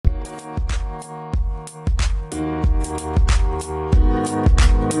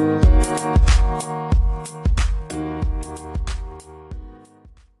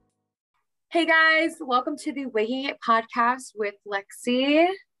Hey guys, welcome to the Wiggin It Podcast with Lexi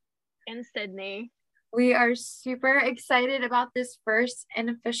and Sydney. We are super excited about this first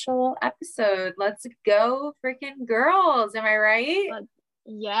and official episode. Let's go freaking girls. Am I right?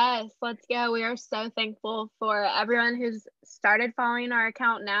 Yes, let's go. We are so thankful for everyone who's started following our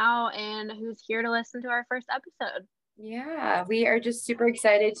account now and who's here to listen to our first episode. Yeah, we are just super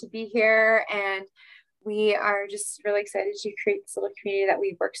excited to be here, and we are just really excited to create this little community that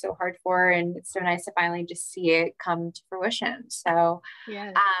we've worked so hard for, and it's so nice to finally just see it come to fruition. So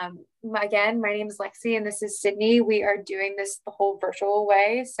yeah. Again, my name is Lexi and this is Sydney. We are doing this the whole virtual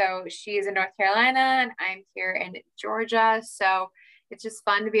way. So she is in North Carolina and I'm here in Georgia. So it's just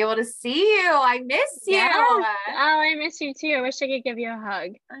fun to be able to see you. I miss you. Yes. Oh, I miss you too. I wish I could give you a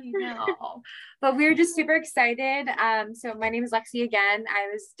hug. I know. But we're just super excited. So my name is Lexi again. I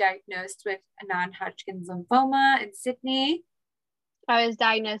was diagnosed with non-Hodgkin's lymphoma, and Sydney. I was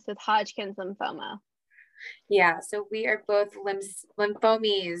diagnosed with Hodgkin's lymphoma. Yeah, so we are both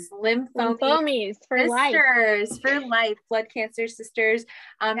lymphomies for sisters life. For life, blood cancer sisters.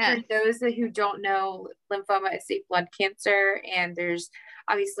 For those who don't know, lymphoma is a blood cancer, and there's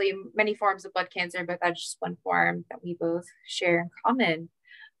obviously many forms of blood cancer, but that's just one form that we both share in common.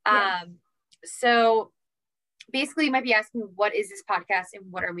 So basically you might be asking, what is this podcast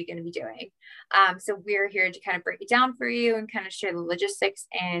and what are we going to be doing? So we're here to kind of break it down for you and kind of share the logistics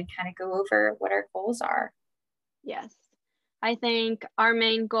and kind of go over what our goals are. Yes. I think our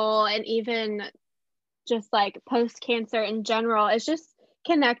main goal, and even just like post-cancer in general, is just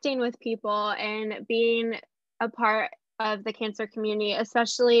connecting with people and being a part of the cancer community,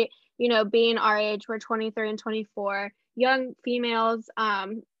 especially, being our age, we're 23 and 24, young females,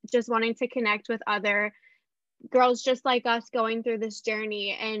 just wanting to connect with other girls just like us going through this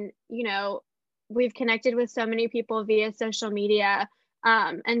journey. And we've connected with so many people via social media,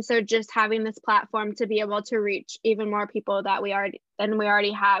 and so just having this platform to be able to reach even more people that we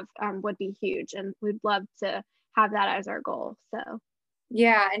already have would be huge, and we'd love to have that as our goal. So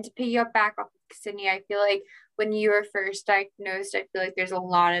yeah, and to piggyback off of Sydney, I feel like when you were first diagnosed, I feel like there's a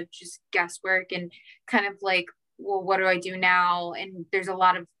lot of just guesswork and kind of like, well, what do I do now? And there's a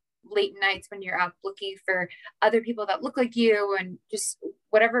lot of late nights when you're out looking for other people that look like you, and just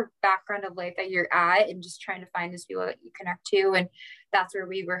whatever background of life that you're at, and just trying to find those people that you connect to. And that's where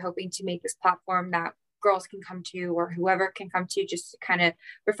we were hoping to make this platform that girls can come to, or whoever can come to, just to kind of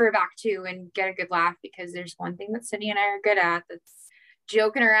refer back to and get a good laugh, because there's one thing that Sydney and I are good at, that's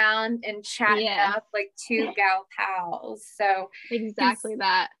joking around and chatting up like two gal pals. So exactly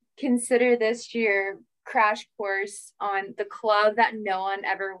that. Consider this your crash course on the club that no one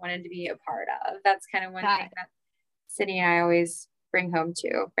ever wanted to be a part of. That's kind of one thing that Sydney and I always bring home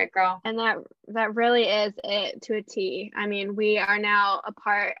to, right, girl? And that really is it to a T. I mean, we are now a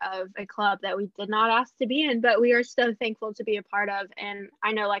part of a club that we did not ask to be in, but we are so thankful to be a part of. And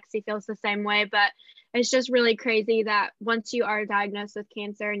I know Lexi feels the same way, but it's just really crazy that once you are diagnosed with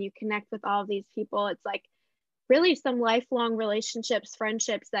cancer and you connect with all of these people, it's like really some lifelong relationships,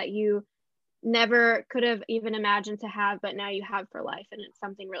 friendships that you never could have even imagined to have, but now you have for life, and it's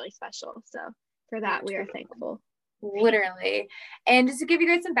something really special. So for that, we are thankful. Literally. And just to give you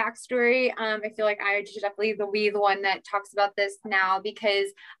guys some backstory, I feel like I should definitely be the one that talks about this now, because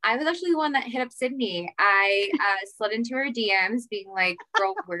I was actually the one that hit up Sydney. I slid into her DMs being like,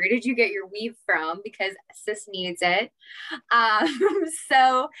 girl, where did you get your weave from? Because sis needs it.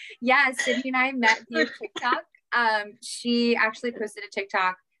 So yeah, Sydney and I met via TikTok. She actually posted a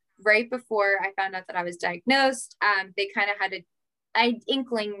TikTok right before I found out that I was diagnosed. They kind of had an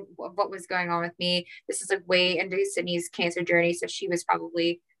inkling of what was going on with me. This is like way into Sydney's cancer journey. So she's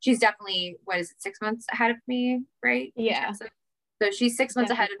definitely, 6 months ahead of me, right? Yeah. So she's 6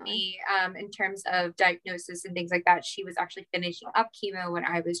 months ahead of me in terms of diagnosis and things like that. She was actually finishing up chemo when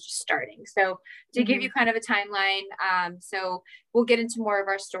I was just starting. So to give you kind of a timeline, so we'll get into more of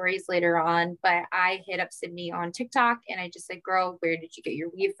our stories later on, but I hit up Sydney on TikTok and I just said, girl, where did you get your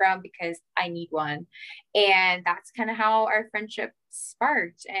weave from? Because I need one. And that's kind of how our friendship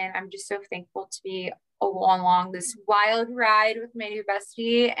sparked. And I'm just so thankful to be along this wild ride with my new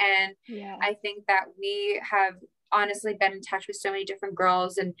bestie. And I think that we have honestly been in touch with so many different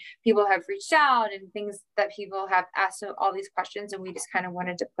girls, and people have reached out and things that people have asked all these questions, and we just kind of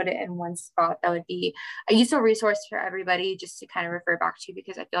wanted to put it in one spot that would be a useful resource for everybody just to kind of refer back to,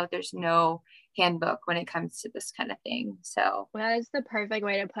 because I feel like there's no handbook when it comes to this kind of thing. So well, that's the perfect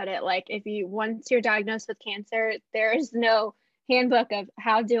way to put it. Like, once you're diagnosed with cancer, there is no handbook of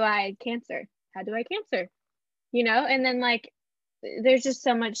how do I cancer, and then like there's just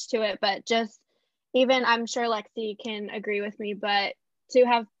so much to it. But just even, I'm sure Lexi can agree with me, but to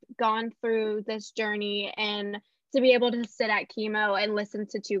have gone through this journey, and to be able to sit at chemo and listen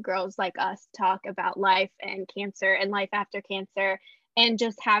to two girls like us talk about life and cancer and life after cancer, and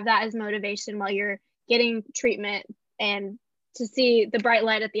just have that as motivation while you're getting treatment, and to see the bright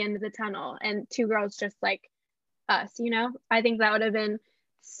light at the end of the tunnel and two girls just like us, I think that would have been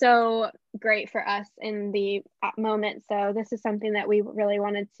so great for us in the moment. So this is something that we really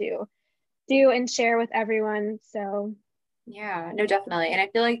wanted to do and share with everyone. So yeah, no, definitely. And I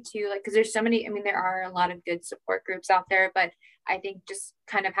feel like too, like, because there's so many, I mean, there are a lot of good support groups out there, but I think just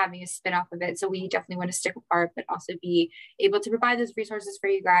kind of having a spin off of it. So we definitely want to stick apart, but also be able to provide those resources for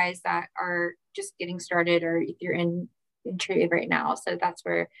you guys that are just getting started, or if you're in treatment right now. So that's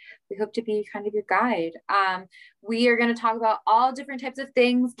where we hope to be kind of your guide. We are going to talk about all different types of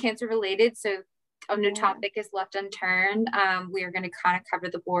things cancer related. So no topic is left unturned. We are going to kind of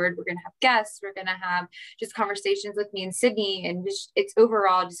cover the board. We're going to have guests. We're going to have just conversations with me and Sydney, and just, it's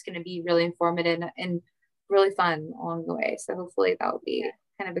overall just going to be really informative and really fun along the way. So hopefully that will be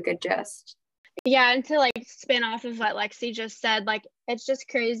kind of a good gist. Yeah, and to like spin off of what Lexi just said, like it's just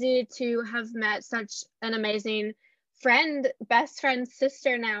crazy to have met such an amazing friend, best friend,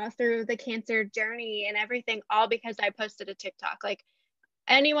 sister now through the cancer journey and everything, all because I posted a TikTok. Like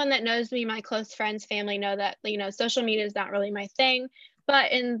anyone that knows me, my close friends, family, know that, social media is not really my thing.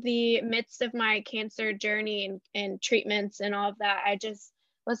 But in the midst of my cancer journey and treatments and all of that, I just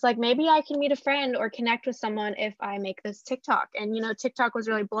was like, maybe I can meet a friend or connect with someone if I make this TikTok. And, TikTok was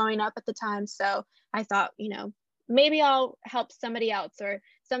really blowing up at the time. So I thought, maybe I'll help somebody else, or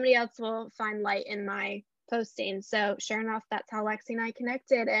somebody else will find light in my posting. So sure enough, that's how Lexi and I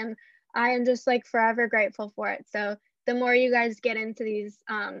connected. And I am just like forever grateful for it. So the more you guys get into these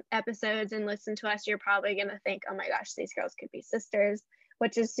episodes and listen to us, you're probably going to think, oh my gosh, these girls could be sisters,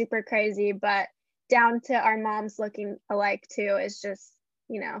 which is super crazy. But down to our moms looking alike too is just,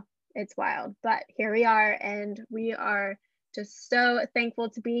 it's wild. But here we are, and we are just so thankful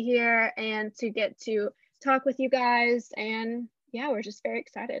to be here and to get to talk with you guys. And yeah, we're just very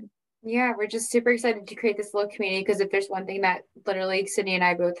excited. Yeah, we're just super excited to create this little community, because if there's one thing that literally Sydney and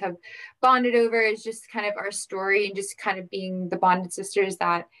I both have bonded over, is just kind of our story, and just kind of being the bonded sisters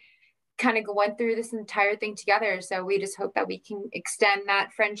that kind of went through this entire thing together. So we just hope that we can extend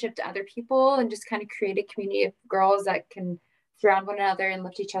that friendship to other people, and just kind of create a community of girls that can surround one another and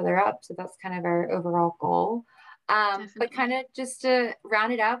lift each other up. So that's kind of our overall goal. But kind of just to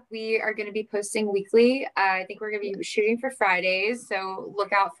round it up, we are going to be posting weekly. I think we're going to be shooting for Fridays. So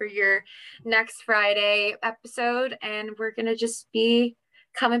look out for your next Friday episode, and we're going to just be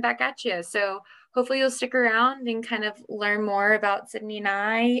coming back at you. So hopefully you'll stick around and kind of learn more about Sydney and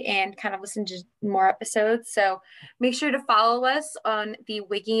I, and kind of listen to more episodes. So make sure to follow us on the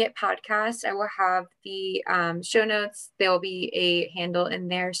Wiggin It Podcast. I will have the show notes. There will be a handle in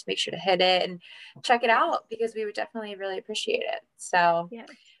there, so make sure to hit it and check it out, because we would definitely really appreciate it. So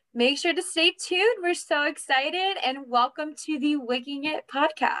make sure to stay tuned. We're so excited, and welcome to the Wiggin It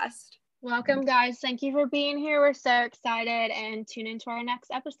Podcast. Welcome, guys. Thank you for being here. We're so excited, and tune into our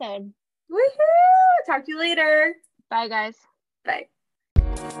next episode. Woohoo! Talk to you later. Bye, guys. Bye.